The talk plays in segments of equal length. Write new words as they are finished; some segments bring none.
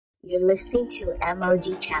You're listening to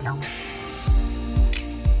MOG Channel.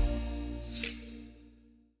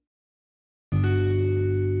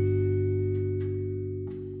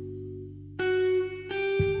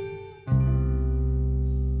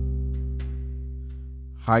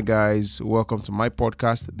 Hi guys, welcome to my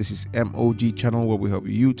podcast. This is MOG Channel, where we help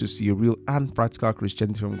you to see a real and practical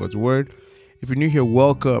Christianity from God's Word. If you're new here,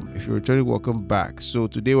 welcome. If you're returning, welcome back. So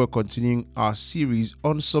today we're continuing our series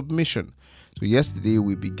on submission. So yesterday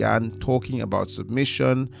we began talking about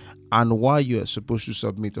submission and why you're supposed to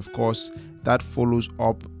submit. Of course, that follows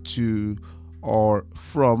up to or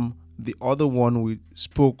from the other one we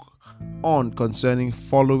spoke on concerning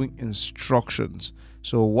following instructions.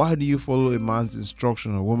 So why do you follow a man's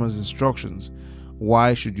instruction or a woman's instructions?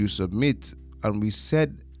 Why should you submit? And we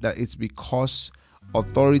said that it's because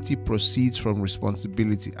authority proceeds from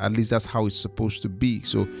responsibility. At least that's how it's supposed to be.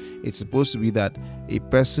 So it's supposed to be that a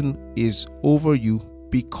person is over you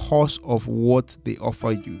because of what they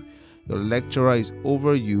offer you. Your lecturer is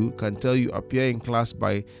over you, can tell you appear in class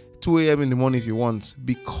by 2 a.m. in the morning if you want,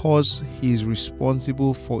 because he is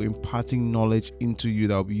responsible for imparting knowledge into you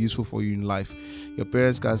that will be useful for you in life. Your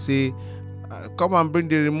parents can say, come and bring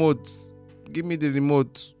the remote, give me the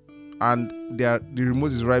remote, and the remote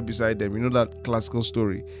is right beside them. You know that classical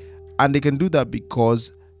story. And they can do that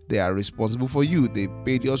because they are responsible for you. They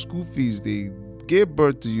paid your school fees, they gave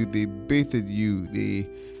birth to you, they bathed you, they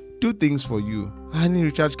do things for you. I need a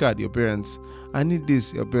recharge card, your parents. I need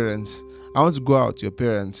this, your parents. I want to go out, your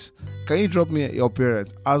parents. Can you drop me, your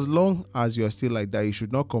parents? As long as you are still like that, you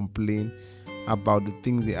should not complain about the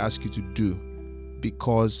things they ask you to do,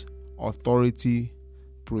 because authority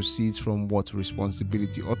proceeds from what?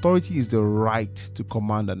 Responsibility. Authority is the right to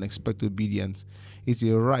command and expect obedience. It's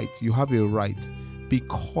a right. You have a right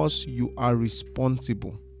because you are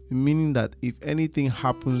responsible, meaning that if anything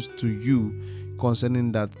happens to you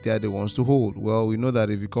concerning that, they are the ones to hold. Well, we know that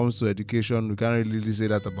if it comes to education, we can't really say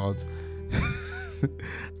that about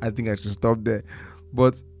I think I should stop there.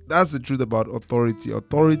 But that's the truth about authority.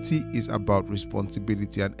 Authority is about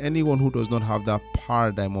responsibility, and anyone who does not have that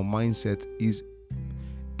paradigm or mindset is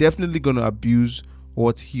definitely going to abuse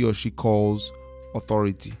what he or she calls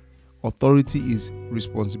authority. Authority is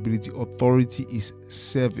responsibility. Authority is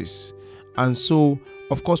service. And so,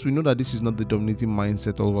 of course, we know that this is not the dominating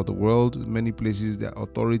mindset all over the world. In many places, the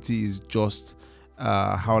authority is just,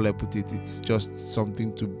 how will I put it? It's just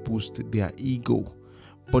something to boost their ego.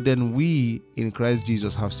 But then we in Christ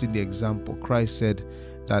Jesus have seen the example. Christ said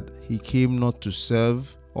that he came not to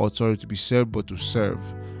serve, to be served, but to serve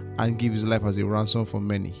and give his life as a ransom for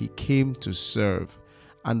many. He came to serve.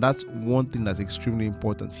 And that's one thing that's extremely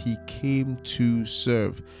important. He came to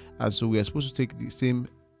serve. And so we are supposed to take the same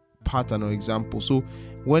pattern or example. So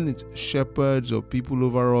when it's shepherds or people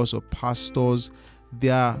over us or pastors,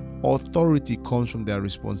 their authority comes from their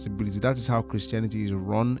responsibility. That is how Christianity is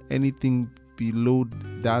run. Anything below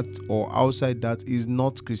that or outside that is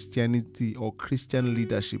not Christianity or Christian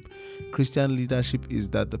leadership. Christian leadership is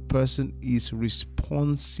that the person is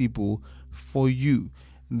responsible for you.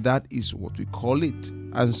 That is what we call it.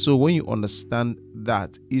 And so when you understand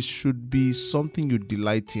that, it should be something you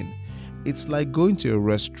delight in. It's like going to a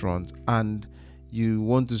restaurant and you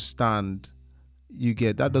want to stand.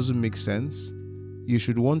 That doesn't make sense. You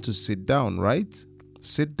should want to sit down, right?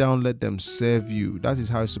 Sit down, let them serve you. That is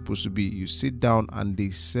how it's supposed to be. You sit down and they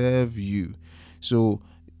serve you. So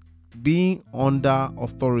being under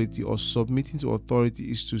authority or submitting to authority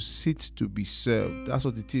is to sit to be served. That's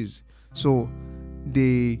what it is. So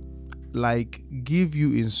they give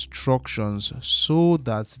you instructions so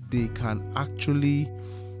that they can actually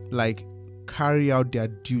carry out their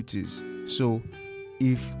duties. So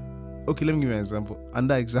let me give you an example.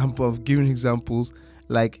 Another example of giving examples,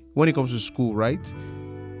 like when it comes to school, right?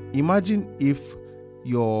 Imagine if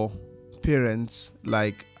your parents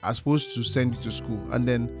are supposed to send you to school and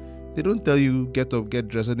then they don't tell you get up, get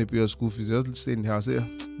dressed, and they pay your school fees. They just stay in the house. Say,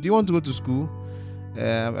 do you want to go to school?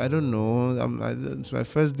 I don't know. It's my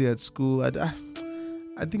first day at school. I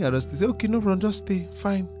think I'll just say, okay, no problem, just stay,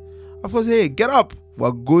 fine. Of course, hey, get up.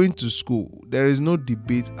 We're going to school. There is no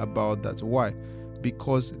debate about that. Why?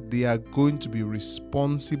 Because they are going to be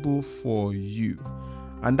responsible for you.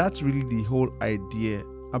 And that's really the whole idea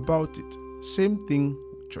about it. Same thing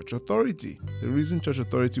with church authority. The reason church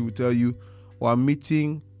authority will tell you, we're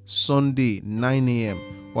meeting Sunday, 9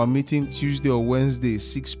 a.m. We're meeting Tuesday or Wednesday,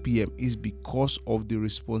 6 p.m. is because of the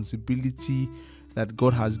responsibility that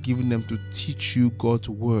God has given them to teach you God's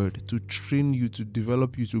word, to train you, to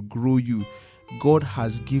develop you, to grow you. God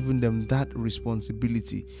has given them that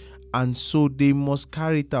responsibility. And so they must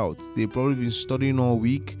carry it out. They've probably been studying all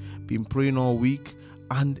week, been praying all week,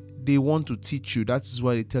 and they want to teach you. That is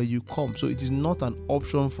why they tell you come. So it is not an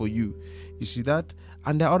option for you. You see that?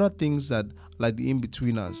 And there are other things that, like the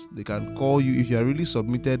in-betweeners, they can call you. If you are really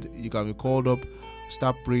submitted, you can be called up,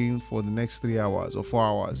 start praying for the next 3 hours or 4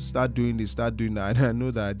 hours. Start doing this, start doing that. And I know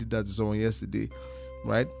that I did that to someone yesterday,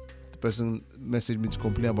 right? The person messaged me to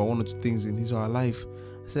complain about one or two things in his or her life.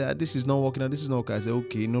 I said, this is not working out, this is not okay. I said,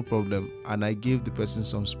 okay, no problem. And I gave the person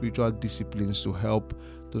some spiritual disciplines to help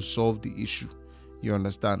to solve the issue. You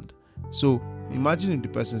understand? So imagine if the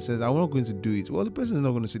person says, I'm not going to do it. Well, the person is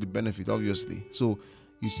not going to see the benefit, obviously. So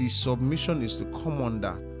you see, submission is to come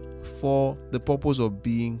under for the purpose of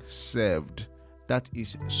being served. That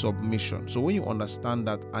is submission. So when you understand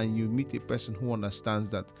that and you meet a person who understands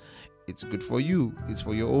that it's good for you, it's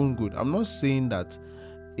for your own good. I'm not saying that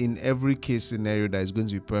in every case scenario that is going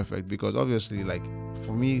to be perfect, because obviously, like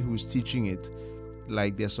for me who's teaching it,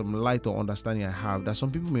 like there's some light or understanding I have that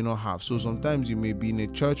some people may not have. So sometimes you may be in a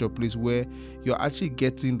church or place where you're actually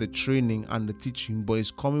getting the training and the teaching, but it's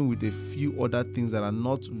coming with a few other things that are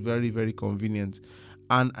not very, very convenient.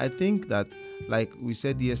 And I think that, like we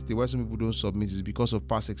said yesterday, why some people don't submit is because of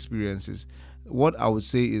past experiences. What I would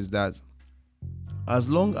say is that as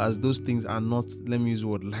long as those things are not, let me use the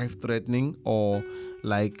word, life-threatening or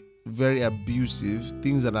like very abusive,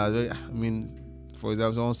 things that are very, I mean, for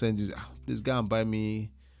example, someone saying, please go and buy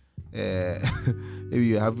me, maybe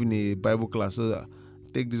you're having a Bible class, so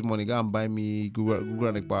take this money, go and buy me Google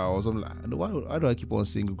and Ekpa or something. Why do I keep on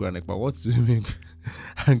saying Google and Ekpa? What's the meaning?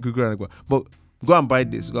 And Google and Ekpa? But go and buy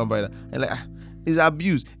this, go and buy that. And like, it's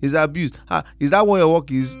abuse. Is that what your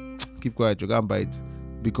work is? Keep quiet, you go and buy it.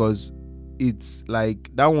 Because it's like,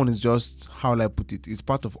 that one is just, how will I put it? It's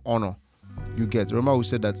part of honor. You get. Remember we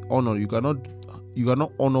said that honor, you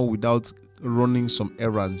cannot honor without running some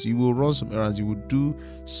errands. You will run some errands. You will do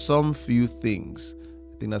some few things.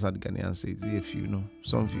 I think that's how the Ghanaians say it. A few, no,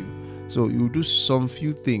 some few. So you will do some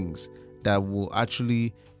few things that will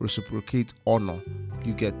actually reciprocate honor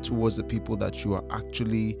you get towards the people that you are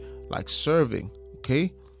actually like serving.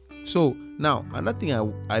 Okay. So now another thing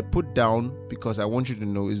I put down, because I want you to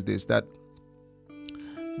know, is this, that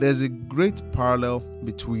there's a great parallel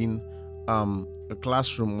between a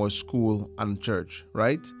classroom or school and church,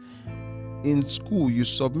 right? In school, you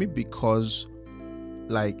submit because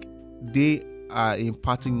like they are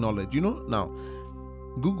imparting knowledge. You know, now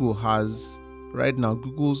Google has, right now,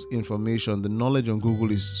 Google's information, the knowledge on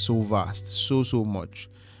Google is so vast, so much.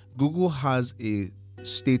 Google has a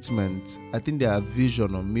statement, I think their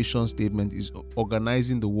vision or mission statement is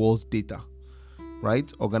organizing the world's data,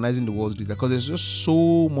 right? Organizing the world's data, because there's just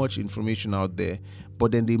so much information out there,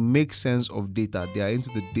 but then they make sense of data. They are into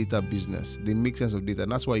the data business. They make sense of data,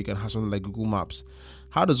 and that's why you can have something like Google Maps.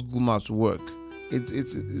 How does Google Maps work?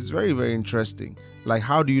 It's very, very interesting. Like,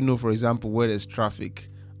 how do you know, for example, where there's traffic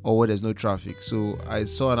or where there's no traffic? So I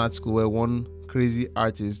saw an article where one crazy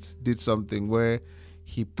artist did something where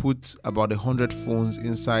he put about 100 phones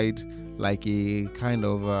inside like a kind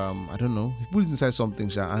of I don't know, he put it inside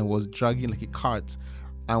something and was dragging like a cart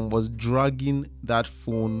and was dragging that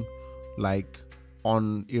phone like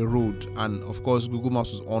on a road. And of course Google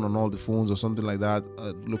Maps was on all the phones or something like that.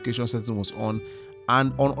 Location setting was on,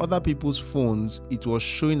 and on other people's phones it was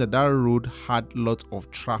showing that road had lots of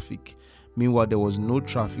traffic. Meanwhile, there was no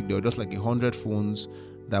traffic. There were just like 100 phones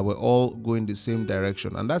that were all going the same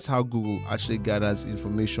direction. And that's how Google actually gathers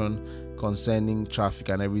information concerning traffic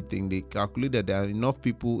and everything. They calculate that there are enough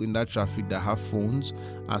people in that traffic that have phones,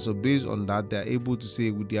 and so based on that, they're able to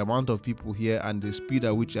say, with the amount of people here and the speed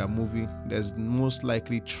at which they are moving, there's most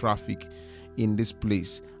likely traffic in this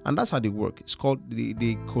place. And that's how they work. It's called,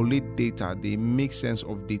 they collate data. They make sense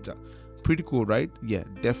of data. Pretty cool, right? Yeah,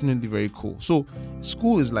 definitely very cool. So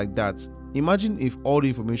school is like that. Imagine if all the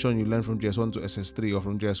information you learn from JS1 to SS3 or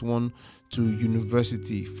from JS1 to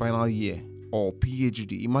university final year or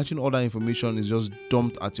PhD, imagine all that information is just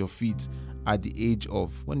dumped at your feet at the age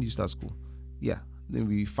of, when do you start school? Yeah,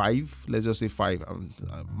 maybe 5, let's just say 5,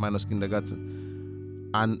 minus kindergarten.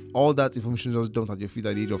 And all that information just dumped at your feet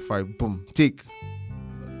at the age of 5. Boom, take,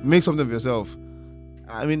 make something of yourself.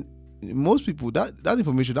 I mean, most people, that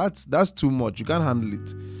information, that's too much. You can't handle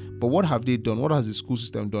it. But what have they done? What has the school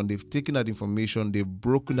system done? They've taken that information, they've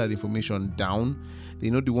broken that information down.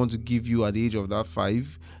 They know they want to give you at the age of that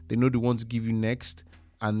 5. They know they want to give you next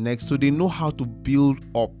and next. So they know how to build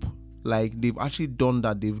up. Like, they've actually done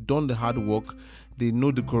that. They've done the hard work. They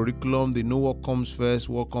know the curriculum. They know what comes first,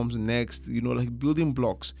 what comes next. You know, like building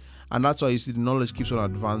blocks. And that's why you see the knowledge keeps on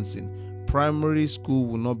advancing. primary school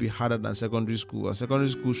will not be harder than secondary school, and secondary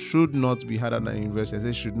school should not be harder than university. I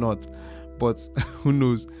say should not, but who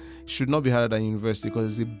knows? Should not be harder than university,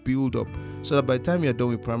 because it's a build up, so that by the time you're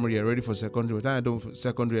done with primary, you're ready for secondary. By the time you're done with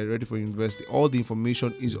secondary, you're ready for university. All the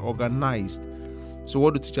information is organized. So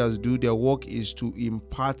what do teachers do? Their work is to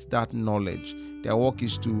impart that knowledge. Their work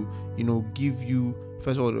is to, give you,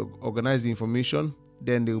 first of all, organize the information.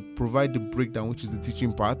 Then they'll provide the breakdown, which is the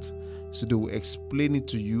teaching part. So they will explain it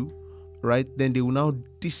to you, right? Then they will now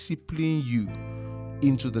discipline you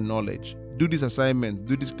into the knowledge. Do this assignment,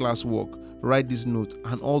 do this classwork, write this note,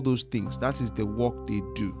 and all those things. That is the work they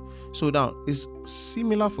do. So now it's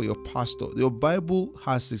similar for your pastor. Your Bible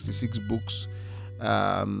has 66 books.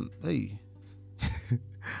 Hey,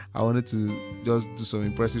 I wanted to just do some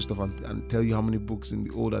impressive stuff and tell you how many books in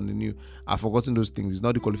the Old and the New. I've forgotten those things. It's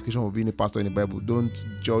not the qualification for being a pastor in the Bible. Don't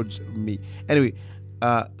judge me. Anyway,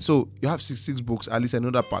 so you have 66 books. At least I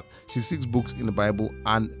know that part. 66 books in the Bible,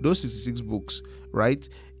 and those 66 books, right?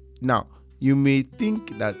 Now, you may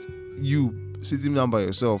think that you sitting down by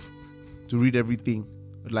yourself to read everything,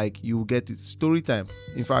 like you get it. Story time.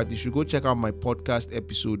 In fact, you should go check out my podcast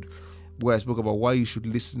episode where I spoke about why you should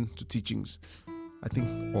listen to teachings. I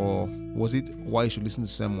think, or was it why you should listen to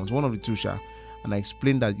sermons? One of the two, and I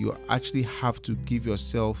explained that you actually have to give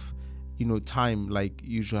yourself, time. Like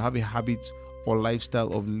you should have a habit or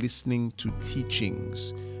lifestyle of listening to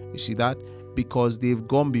teachings. You see that? Because they've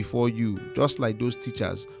gone before you, just like those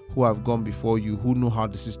teachers who have gone before you, who know how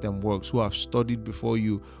the system works, who have studied before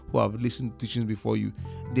you, who have listened to teachings before you.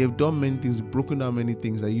 They've done many things, broken down many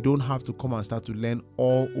things that you don't have to come and start to learn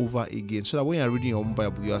all over again. So that when you're reading your own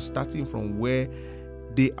Bible, you are starting from where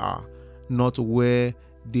they are, not where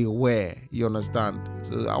they were. You understand?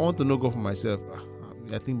 So I want to know God for myself.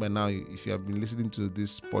 I think by now, if you have been listening to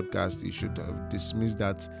this podcast, you should have dismissed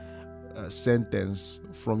that sentence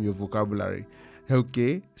from your vocabulary.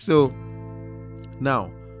 Okay, so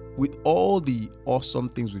now with all the awesome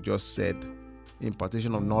things we just said,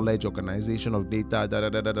 impartation of knowledge, organization of data,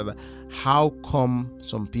 how come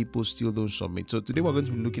some people still don't submit? So today we're going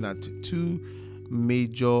to be looking at three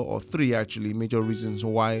major reasons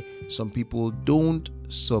why some people don't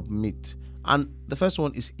submit. And the first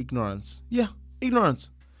one is ignorance.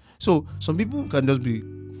 Ignorance. So some people can just be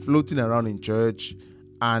floating around in church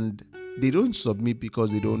and they don't submit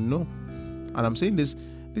because they don't know. And I'm saying this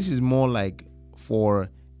is more like for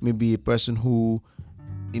maybe a person who,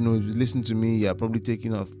 if you listen to me, you're probably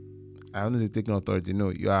taking authority. No,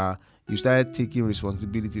 you started taking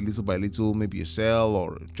responsibility little by little, maybe a cell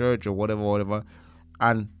or a church or whatever,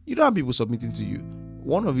 and you don't have people submitting to you.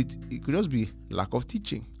 One of it could just be lack of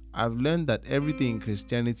teaching. I've learned that everything in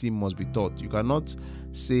Christianity must be taught. You cannot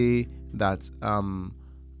say that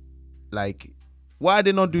why are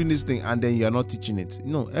they not doing this thing and then you are not teaching it?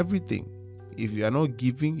 No, everything. If you are not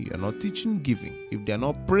giving, you are not teaching giving. If they are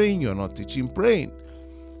not praying, you are not teaching praying.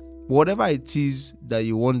 Whatever it is that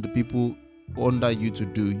you want the people under you to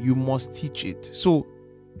do, you must teach it. So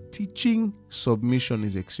teaching submission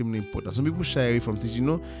is extremely important. Some people shy away from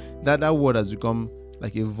teaching. That word has become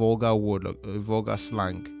like a vulgar word, like a vulgar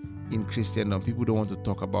slang in Christendom. People don't want to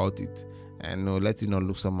talk about it. And no, let it not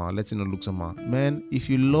look somehow. Man, if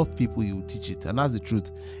you love people, you will teach it. And that's the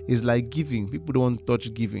truth. It's like giving. People don't want to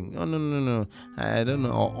touch giving. No. I don't know.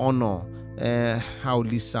 Or honor. How will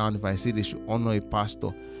this sound if I say they should honor a pastor?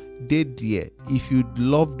 If you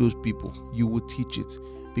love those people, you will teach it.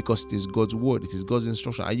 Because it is God's word. It is God's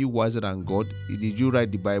instruction. Are you wiser than God? Did you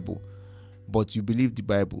write the Bible? But you believe the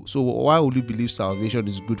Bible. So why would you believe salvation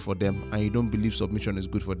is good for them and you don't believe submission is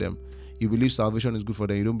good for them? You believe salvation is good for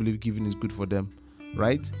them, you don't believe giving is good for them,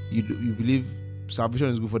 right? You believe salvation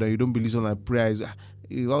is good for them, you don't believe something like prayer is. How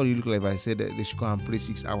would you look like if I said that they should go and pray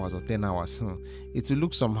 6 hours or 10 hours? It will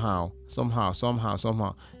look somehow.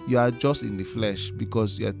 You are just in the flesh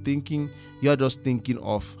because you are just thinking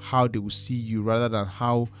of how they will see you rather than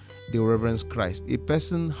how they reverence Christ. A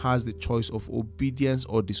person has the choice of obedience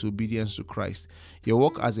or disobedience to Christ. Your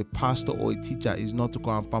work as a pastor or a teacher is not to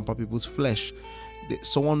come and pamper people's flesh.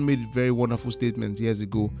 Someone made a very wonderful statement years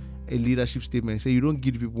ago, a leadership statement. Say you don't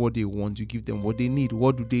give people what they want, you give them what they need.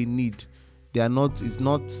 What do they need? It's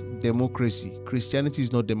not democracy. Christianity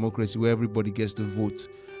is not democracy where everybody gets to vote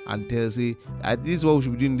and say, this is what we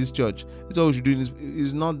should be doing in this church. This is what we should do in this.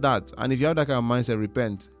 It's not that. And if you have that kind of mindset,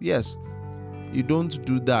 repent. Yes. You don't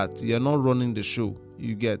do that. You're not running the show.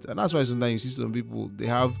 You get. And that's why sometimes you see some people, they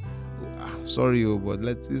have, this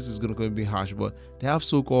is going to be harsh, but they have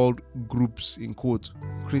so-called groups, in quote,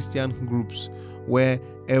 Christian groups, where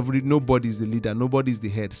nobody is the leader, nobody is the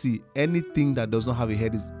head. See, anything that does not have a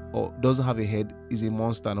head is a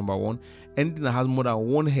monster, number one. Anything that has more than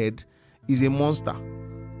one head is a monster.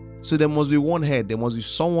 So there must be one head. There must be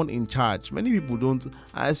someone in charge. Many people don't.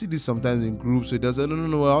 I see this sometimes in groups. So they say,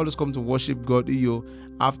 no, I'll just come to worship God.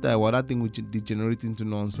 After a while, that thing will degenerate into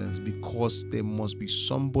nonsense because there must be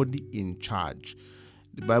somebody in charge.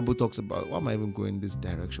 The Bible talks about, why am I even going this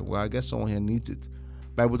direction? Well, I guess someone here needs it.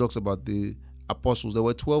 The Bible talks about the apostles. There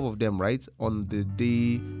were 12 of them, right? On the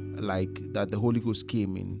day that the Holy Ghost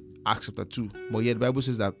came in Acts chapter 2. But yet the Bible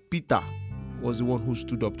says that Peter was the one who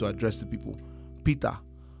stood up to address the people. Peter.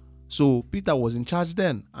 So Peter was in charge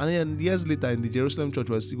then. And then years later in the Jerusalem church,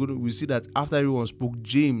 we see that after everyone spoke,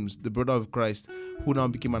 James, the brother of Christ, who now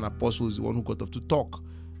became an apostle, is the one who got up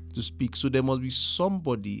to speak. So there must be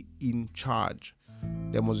somebody in charge.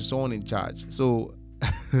 There must be someone in charge. So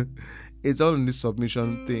it's all in this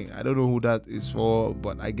submission thing. I don't know who that is for,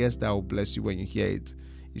 but I guess that will bless you when you hear it.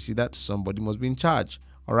 You see that somebody must be in charge.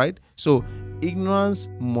 All right. So ignorance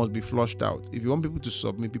must be flushed out. If you want people to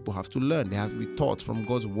submit, people have to learn. They have to be taught from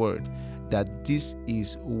God's word that this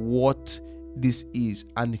is what this is.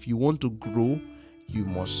 And if you want to grow, you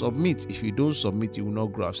must submit. If you don't submit, you will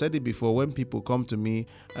not grow. I've said it before. When people come to me,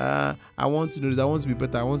 I want to do this, I want to be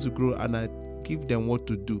better, I want to grow, and I give them what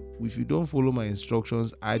to do. If you don't follow my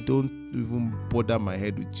instructions, I don't even bother my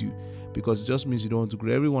head with you, because it just means you don't want to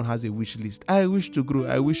grow. Everyone has a wish list. I wish to grow.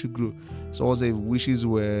 I wish to grow. Someone said wishes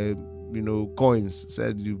were, coins,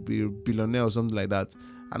 said you'd be a billionaire or something like that.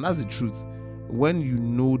 And that's the truth. When you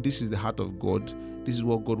know this is the heart of God, this is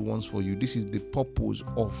what God wants for you, this is the purpose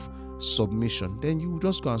of submission, then you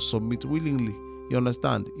just go and submit willingly. You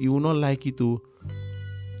understand? You will not like it.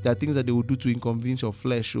 There are things that they will do to inconvenience your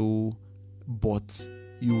flesh, but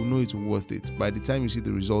you will know it's worth it. By the time you see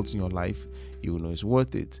the results in your life, you will know it's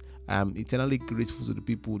worth it. I'm eternally grateful to the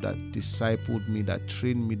people that discipled me, that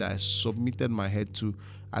trained me, that I submitted my head to,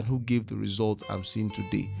 and who gave the results I'm seeing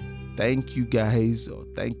today. Thank you guys.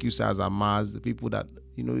 Thank you, Saz Amaz, the people that,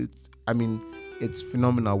 it's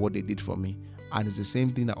phenomenal what they did for me. And it's the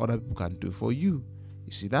same thing that other people can do for you.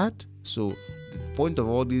 You see that? So the point of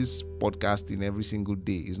all this podcasting every single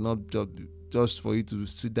day is not just for you to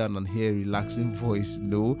sit down and hear a relaxing voice.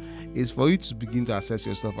 No, it's for you to begin to assess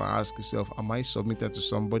yourself and ask yourself, am I submitted to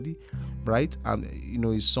somebody, right? And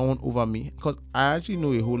is someone over me? Because I actually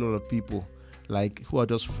know a whole lot of people who are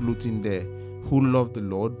just floating there, who love the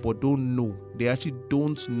Lord but don't know. They actually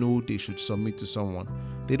don't know they should submit to someone.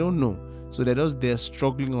 They don't know. So they're just there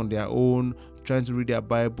struggling on their own, trying to read their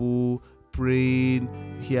Bible, praying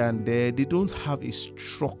here and there. They don't have a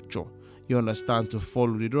structure, you understand, to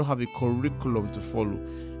follow. They don't have a curriculum to follow.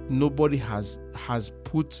 Nobody has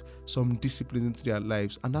put some discipline into their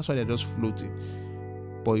lives, and that's why they're just floating.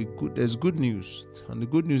 But there's good news, and the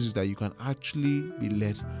good news is that you can actually be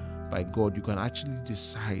led by God. You can actually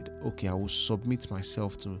decide, okay, I will submit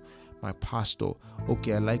myself to my pastor.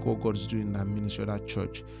 Okay, I like what God's doing in that ministry or that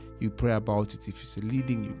church. You pray about it. If it's a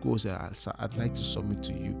leading, you go say, I'd like to submit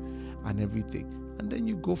to you and everything. And then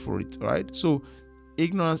you go for it, all right? So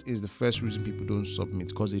ignorance is the first reason people don't submit,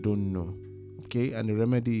 because they don't know, okay? And the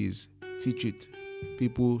remedy is teach it.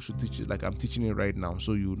 People should teach it like I'm teaching it right now,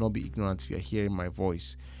 so you will not be ignorant if you're hearing my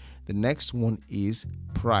voice. The next one is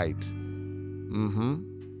pride.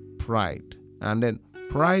 Pride. And then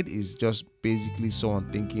pride is just basically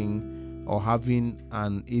someone thinking or having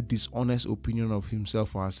a dishonest opinion of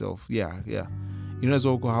himself or herself. Yeah. As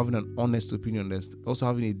well called having an honest opinion. There's also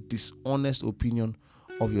having a dishonest opinion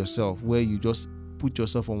of yourself, where you just put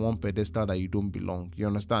yourself on one pedestal that you don't belong. You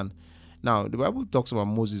understand? Now, the Bible talks about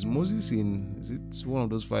Moses. It's one of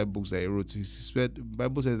those 5 books that he wrote. The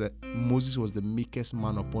Bible says that Moses was the meekest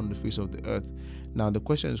man upon the face of the earth. Now, the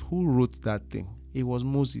question is, who wrote that thing? It was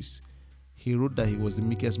Moses. He wrote that he was the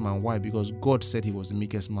meekest man. Why? Because God said he was the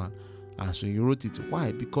meekest man. And so he wrote it.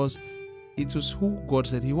 Why? Because it was who God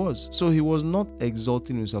said he was. So he was not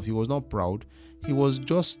exalting himself. He was not proud. He was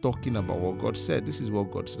just talking about what God said. This is what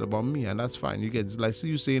God said about me, and that's fine. You get it's like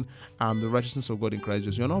you saying, I'm the righteousness of God in Christ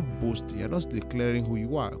Jesus. You're not boasting. You're just declaring who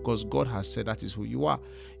you are, because God has said that is who you are.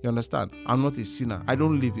 You understand? I'm not a sinner. I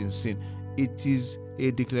don't live in sin. It is a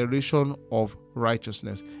declaration of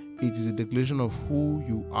righteousness. It is a declaration of who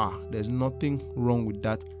you are. There's nothing wrong with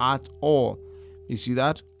that at all. You see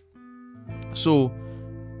that? So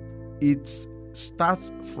it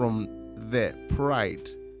starts from there. Pride.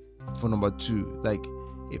 For number 2, like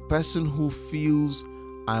a person who feels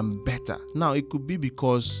I'm better. Now, it could be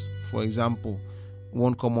because, for example,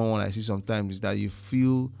 one common one I see sometimes is that you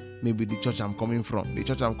feel maybe the church I'm coming from,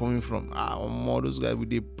 those guys,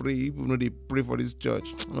 they pray, even though they pray for this church.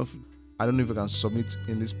 I don't know if I can submit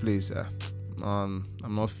in this place. I'm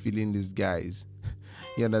not feeling these guys.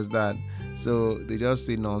 You understand? So they just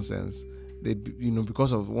say nonsense. they,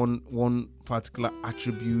 because of one particular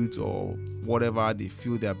attribute or whatever, they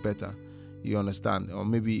feel they're better. You understand? Or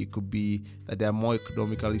maybe it could be that they're more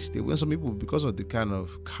economically stable. And some people, because of the kind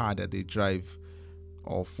of car that they drive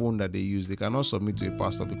or phone that they use, they cannot submit to a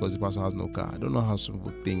pastor because the pastor has no car. I don't know how some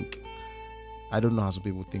people think.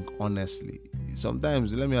 Honestly.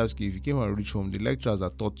 Sometimes, let me ask you, if you came from a rich home, the lecturers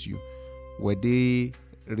that taught you, were they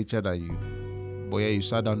richer than you? But yeah, you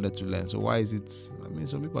sat down there to learn. So why is it?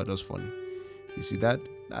 Some people are just funny. You see that?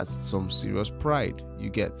 That's some serious pride. You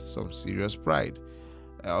get some serious pride.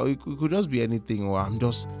 It could just be anything. Or I'm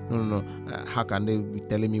just no. How can they be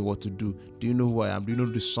telling me what to do? Do you know who I am? Do you know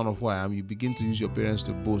the son of who I am? You begin to use your parents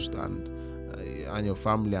to boast and your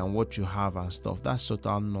family and what you have and stuff. That's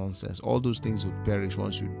total nonsense. All those things will perish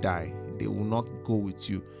once you die. They will not go with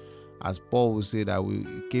you. As Paul will say that we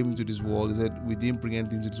came into this world, he said we didn't bring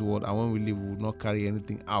anything to this world, and when we leave, we will not carry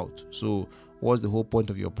anything out. So what's the whole point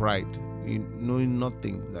of your pride? Knowing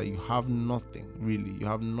nothing, that you have nothing, really. You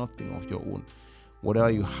have nothing of your own. Whatever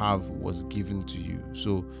you have was given to you.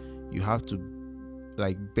 So you have to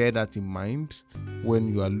bear that in mind when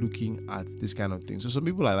you are looking at this kind of thing. So some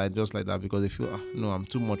people are just like that because they feel, no, I'm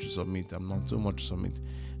too much to submit. I'm not too much to submit.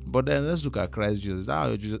 But then let's look at Christ Jesus. Is that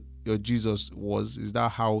how your Jesus was? Is that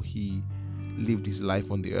how he lived his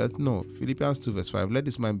life on the earth? No. Philippians 2 verse 5, let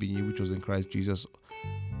this mind be in you which was in Christ Jesus.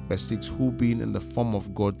 Verse 6, who being in the form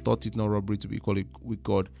of God thought it not robbery to be equal with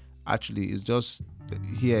God. Actually, it's just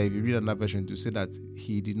here, if you read another version, to say that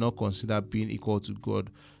he did not consider being equal to God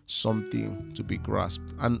something to be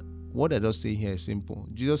grasped. And what they're just saying here is simple.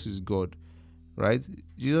 Jesus is God, right?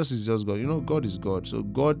 Jesus is just God. God is God. So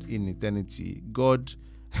God in eternity, God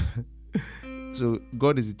so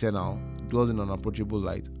God is eternal, dwells in an unapproachable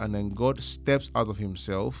light, and then God steps out of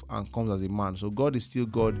himself and comes as a man. So God is still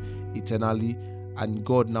God eternally, and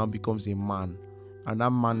God now becomes a man, and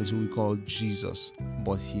that man is who we call Jesus,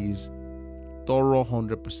 but he is thorough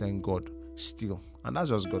 100% God still, and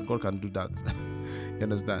that's just God. God can do that. You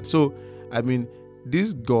understand? So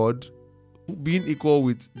this God being equal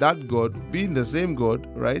with that God, being the same God,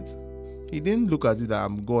 right? He didn't look at it that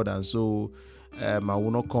I'm God and so I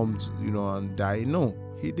will not come to, and die. No,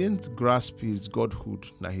 he didn't grasp his godhood,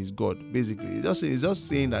 that he's God. Basically, he's just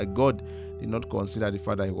saying that God did not consider the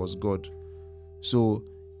fact that he was God. So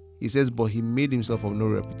he says, but he made himself of no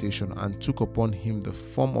reputation and took upon him the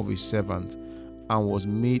form of a servant and was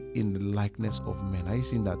made in the likeness of men. Are you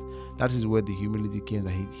seeing that? That is where the humility came,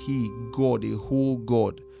 that he God, a whole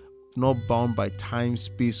God, not bound by time,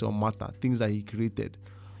 space, or matter, things that he created.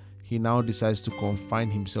 He now decides to confine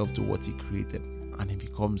himself to what he created, and he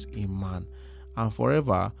becomes a man. And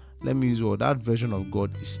forever, let me use that version of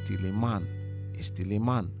God is still a man. Is still a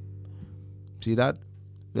man. See that?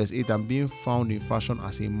 Verse 8, and being found in fashion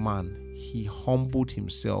as a man, he humbled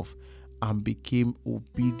himself and became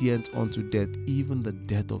obedient unto death, even the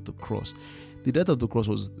death of the cross. The death of the cross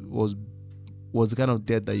was the kind of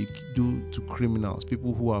death that you do to criminals,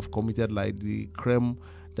 people who have committed the creme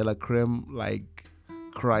de la creme,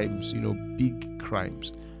 crimes, big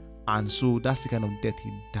crimes. And so that's the kind of death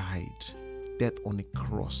he died. Death on a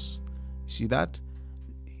cross. You see that?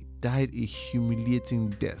 He died a humiliating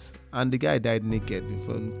death. And the guy died naked.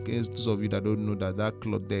 In case those of you that don't know that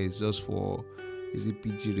cloth there is just for, is it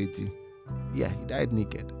PG rating? Yeah, he died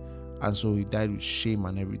naked. And so he died with shame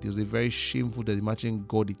and everything. It was a very shameful death. Imagine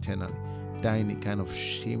God eternally dying a kind of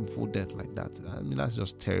shameful death like that. That's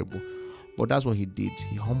just terrible. But that's what he did.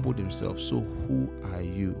 He humbled himself. So who are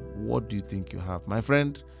you? What do you think you have? My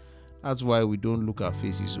friend, that's why we don't look at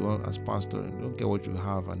faces. Well, as pastor, don't care what you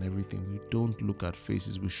have and everything. We don't look at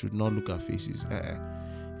faces. We should not look at faces.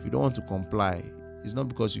 If you don't want to comply, it's not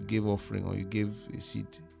because you gave offering or you gave a seed.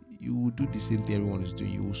 You will do the same thing everyone is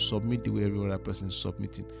doing. You will submit the way every other person is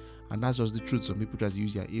submitting. And that's just the truth. Some people try to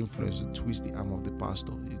use their influence to twist the arm of the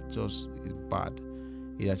pastor. It just is bad.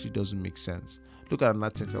 It actually doesn't make sense. Look at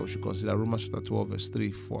another text that we should consider. Romans chapter 12 verse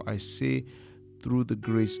 3. For I say, through the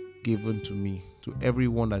grace given to me, to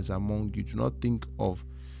everyone that is among you, do not think of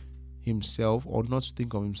himself, or not to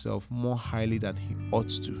think of himself more highly than he ought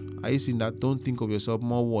to. Are you seeing that? Don't think of yourself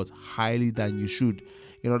more highly than you should.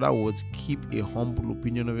 In other words, keep a humble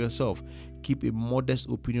opinion of yourself. Keep a modest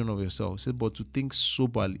opinion of yourself. Say, but to think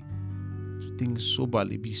soberly.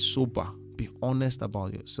 Be sober. Be honest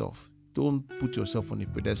about yourself. Don't put yourself on a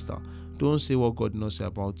pedestal. Don't say what God knows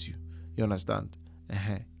about you. You understand?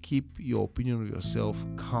 Keep your opinion of yourself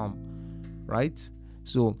calm. Right?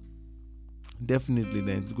 So, definitely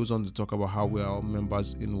then it goes on to talk about how we are all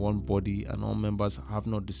members in one body and all members have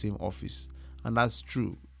not the same office. And that's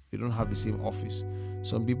true. They don't have the same office.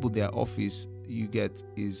 Some people, their office you get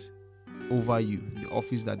is over you. The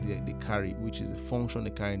office that they carry, which is the function they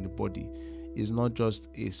carry in the body, is not just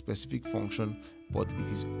a specific function, but it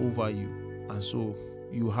is over you. And so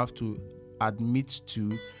you have to admit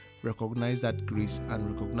to recognize that grace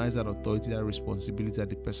and recognize that authority, that responsibility that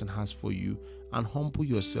the person has for you, and humble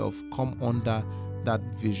yourself, come under that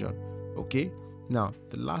vision. Okay? Now,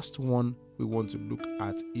 the last one we want to look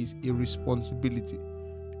at is irresponsibility.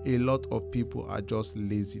 A lot of people are just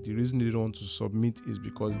lazy. The reason they don't want to submit is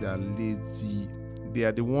because they are lazy. They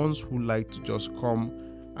are the ones who like to just come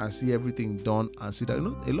and see everything done and see that, a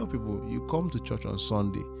lot of people, you come to church on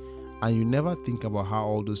Sunday and you never think about how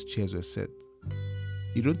all those chairs were set.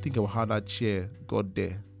 You don't think about how that chair got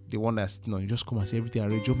there. The one that's sitting on, you just come and see everything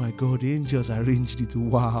arranged. Oh my God, the angels arranged it.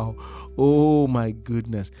 Wow. Oh my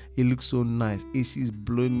goodness. It looks so nice. AC is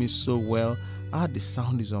blowing me so well. The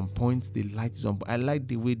sound is on point. The light is on point. I like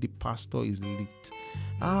the way the pastor is lit.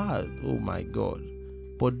 Oh my God.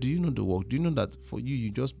 But do you know the work? Do you know that for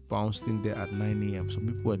you just bounced in there at 9 a.m. Some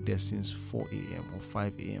people were there since 4 a.m. or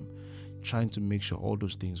 5 a.m. trying to make sure all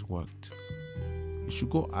those things worked. You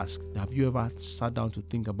should go ask, have you ever sat down to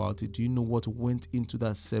think about it? Do you know what went into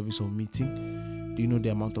that service or meeting? Do you know the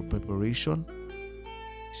amount of preparation?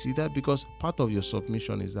 See that? Because part of your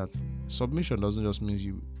submission is that submission doesn't just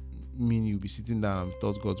mean you'll be sitting down and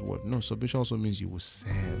taught God's word. No, submission also means you will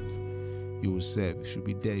serve. You will serve. You should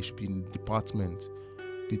be there. You should be in the department.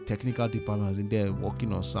 The technical department is in there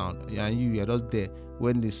working on sound. And you're just there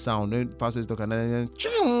when the sound, when the pastor is talking, and then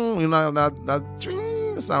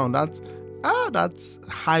that sound, that's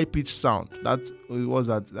high pitched sound. Is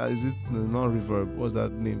it not reverb? What's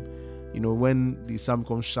that name? When the sound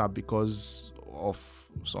becomes sharp because of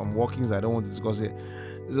some workings, I don't want to discuss it.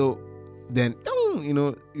 So then,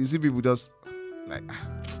 you see people just like,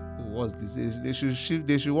 what's this?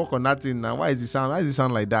 They should work on that thing now. Why is it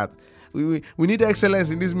sound like that? We need excellence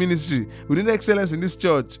in this ministry. We need excellence in this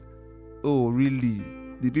church. Oh, really?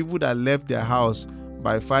 The people that left their house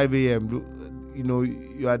by 5 a.m.,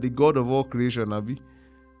 you are the God of all creation, Abi.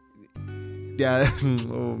 They are,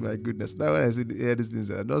 oh my goodness. Now when I hear these things,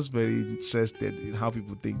 I'm just very interested in how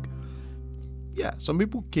people think. Yeah, some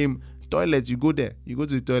people came, toilet, you go there, you go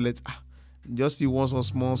to the toilet, just see one some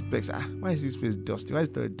small specks. Why is this place dusty? Why is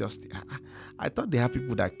it dusty? I thought they have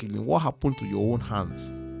people that clean. What happened to your own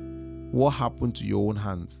hands? What happened to your own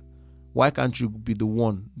hands? Why can't you be the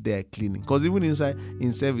one there cleaning? Because even inside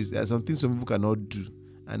in service, there are some things some people cannot do.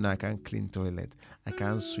 And I can't clean toilet, I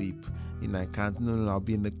can't sweep, I can't. No, I'll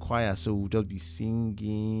be in the choir, so we'll just be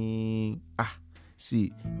singing.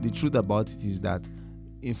 See, the truth about it is that,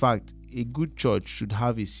 in fact, a good church should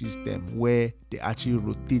have a system where they actually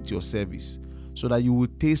rotate your service so that you will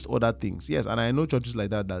taste other things. Yes, and I know churches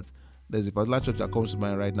like that there's a particular church that comes to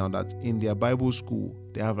mind right now that in their Bible school,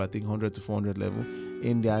 they have, I think, 100 to 400 level.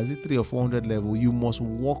 In their 300 or 400 level, you must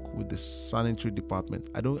work with the sanitary department.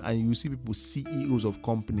 And you see people, CEOs of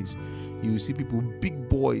companies. You see people, big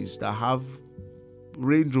boys that have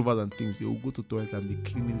Range Rovers and things. They will go to toilet and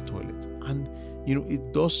be cleaning toilets. And,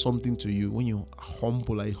 it does something to you when you're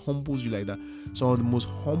humble. Like, it humbles you like that. Some of the most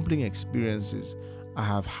humbling experiences I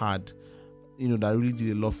have had, that really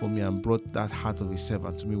did a lot for me and brought that heart of a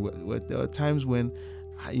servant to me. Where there were times when,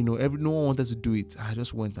 no one wanted to do it. I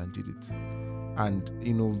just went and did it. And,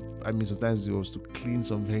 sometimes it was to clean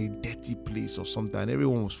some very dirty place or something, and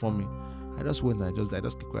everyone was for me. I just went and I just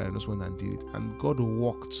kept quiet and just went and did it. And God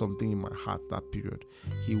walked something in my heart that period.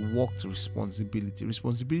 He walked responsibility.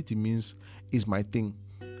 Responsibility means is my thing.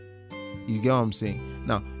 You get what I'm saying?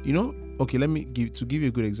 Now, okay, to give you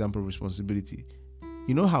a good example of responsibility.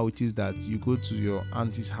 You know how it is that you go to your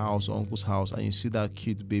auntie's house or uncle's house and you see that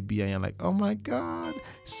cute baby and you're like, oh my God,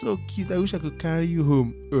 so cute. I wish I could carry you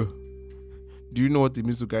home. Do you know what it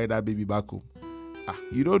means to carry that baby back home?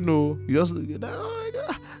 You don't know. You just look at that. Oh my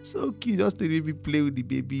God, so cute. Just the baby play with the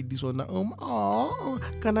baby. This one.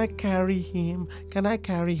 Can I carry him? Can I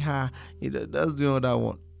carry her? That's the other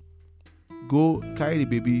one. Go carry the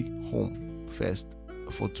baby home first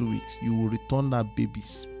for 2 weeks. You will return that baby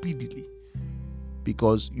speedily.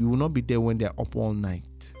 Because you will not be there when they're up all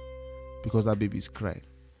night because that baby is crying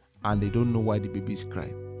and they don't know why the baby is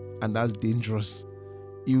crying, and that's dangerous.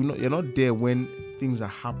 You're not there when things are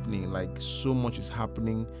happening, like so much is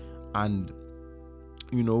happening, and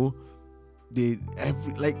they have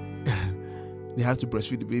to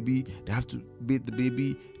breastfeed the baby, they have to bathe the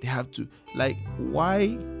baby, they have to, why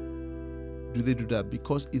do they do that?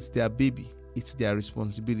 Because it's their baby, it's their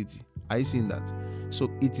responsibility. Are you seeing that? So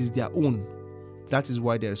it is their own. That is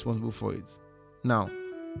why they're responsible for it. Now,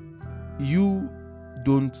 you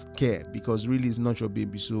don't care because really it's not your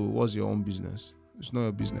baby. So what's your own business? It's not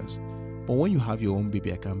your business. But when you have your own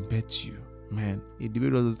baby, I can bet you, man, if the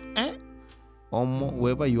baby does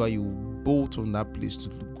wherever you are, you bolt on that place to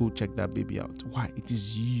go check that baby out. Why? It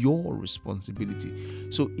is your responsibility.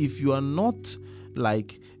 So if you are not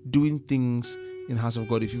like doing things in the house of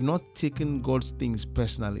God, if you've not taken God's things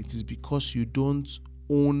personally, it is because you don't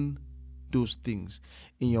own those things.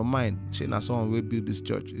 In your mind, saying that someone will build this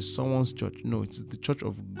church, it's someone's church. No, it's the church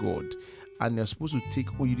of God, and you're supposed to take.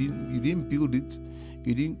 You didn't build it,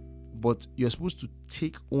 but you're supposed to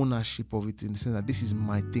take ownership of it in the sense that this is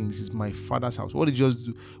my thing, this is my father's house. What did you just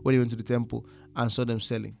do when he went to the temple and saw them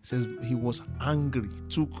selling? It says he was angry,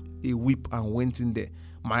 took a whip and went in there.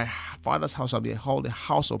 My father's house shall be called a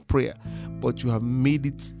house of prayer, but you have made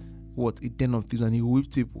it a den of thieves. And he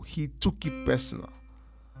whipped people. He took it personal.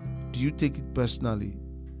 Do you take it personally?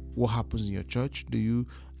 What happens in your church?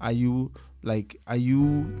 Are you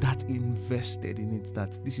that invested in it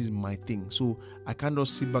that this is my thing? So I can't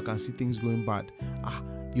just sit back and see things going bad.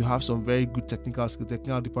 You have some very good technical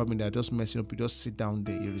department that are just messing up. You just sit down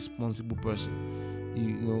there, a responsible person,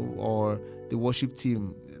 or the worship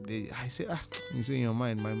team. I say, you say in your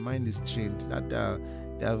mind, my mind is trained that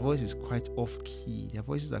their voice is quite off key. Their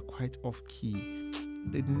voices are quite off key.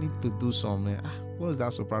 They need to do some. What is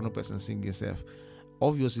that soprano person singing itself?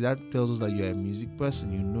 Obviously, that tells us that you're a music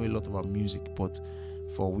person. You know a lot about music, but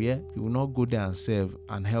for where you will not go there and serve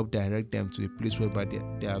and help direct them to a place whereby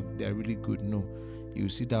they are really good. No, you will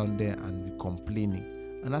sit down there and be complaining,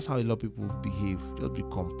 and that's how a lot of people behave. Just be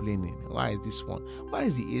complaining. Why is this one? Why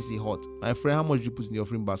is the AC hot? My friend, how much do you put in the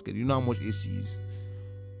offering basket? You know how much AC is?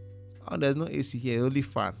 Oh, there's no AC here, only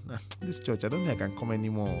fan. This church, I don't think I can come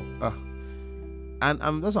anymore. And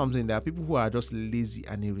that's what I'm saying. There are people who are just lazy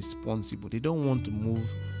and irresponsible. They don't want to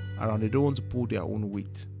move around. They don't want to pull their own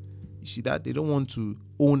weight. You see that? They don't want to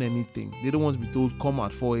own anything. They don't want to be told, come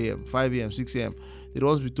at 4 a.m., 5 a.m., 6 a.m. They don't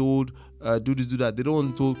want to be told, do this, do that. They don't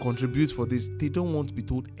want to contribute for this. They don't want to be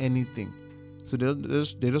told anything. So they're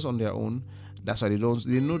just on their own. That's why they know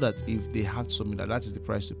that if they have to submit, that is the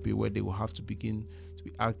price to pay, where they will have to begin to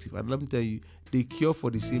be active. And let me tell you, the cure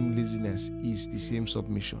for the same laziness is the same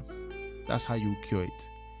submission. That's how you cure it.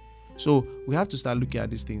 So we have to start looking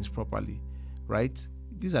at these things properly, right?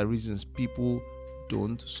 These are reasons people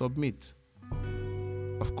don't submit.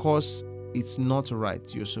 Of course, it's not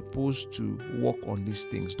right. You're supposed to work on these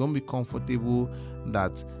things. Don't be comfortable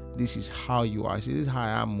that this is how you are. I say, this is how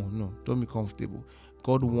I am. No, don't be comfortable.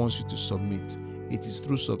 God wants you to submit. It is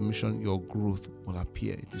through submission your growth will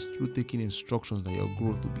appear. It is through taking instructions that your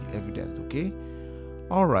growth will be evident, okay?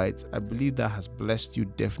 All right, I believe that has blessed you.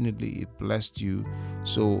 Definitely, it blessed you.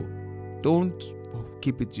 So don't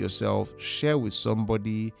keep it to yourself. Share with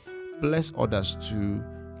somebody. Bless others too.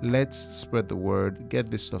 Let's spread the word.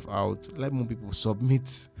 Get this stuff out. Let more people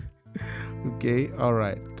submit. Okay, all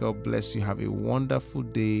right. God bless you. Have a wonderful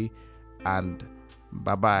day and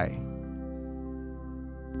bye-bye.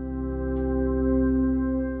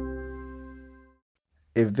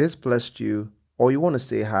 If this blessed you, or you want to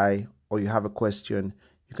say hi, or you have a question,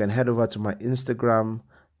 you can head over to my Instagram.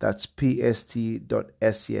 That's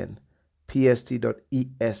pst.sen, pst.essien.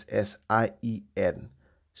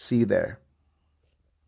 See you there.